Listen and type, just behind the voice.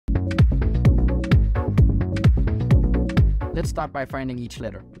Let's start by finding each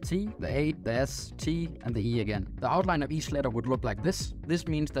letter. The T, the A, the S, T, and the E again. The outline of each letter would look like this. This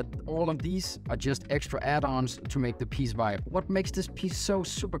means that all of these are just extra add-ons to make the piece vibe. What makes this piece so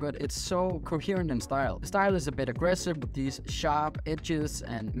super good? It's so coherent in style. The style is a bit aggressive with these sharp edges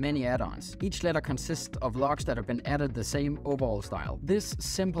and many add-ons. Each letter consists of locks that have been added the same overall style. This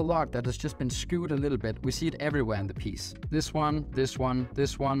simple lock that has just been skewed a little bit, we see it everywhere in the piece. This one, this one,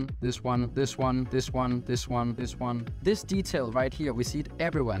 this one, this one, this one, this one, this one, this one. This detail right here, we see it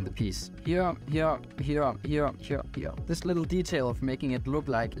everywhere in the piece. Here, here, here, here, here, here. This little detail of making it look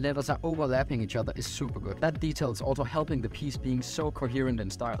like letters are overlapping each other is super good. That detail is also helping the piece being so coherent in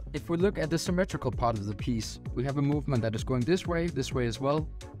style. If we look at the symmetrical part of the piece, we have a movement that is going this way as well.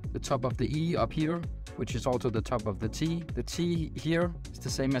 The top of the E up here, which is also the top of the T. The T here is the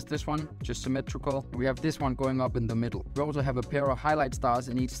same as this one, just symmetrical. We have this one going up in the middle. We also have a pair of highlight stars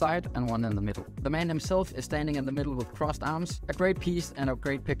in each side and one in the middle. The man himself is standing in the middle with crossed arms. A great piece and a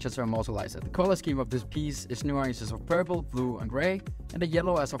great picture to immortalize it. The color scheme of this piece is nuances of purple, blue, and gray, and a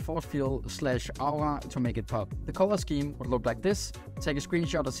yellow as a force field / aura to make it pop. The color scheme would look like this. Take a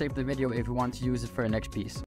screenshot or save the video if you want to use it for your next piece.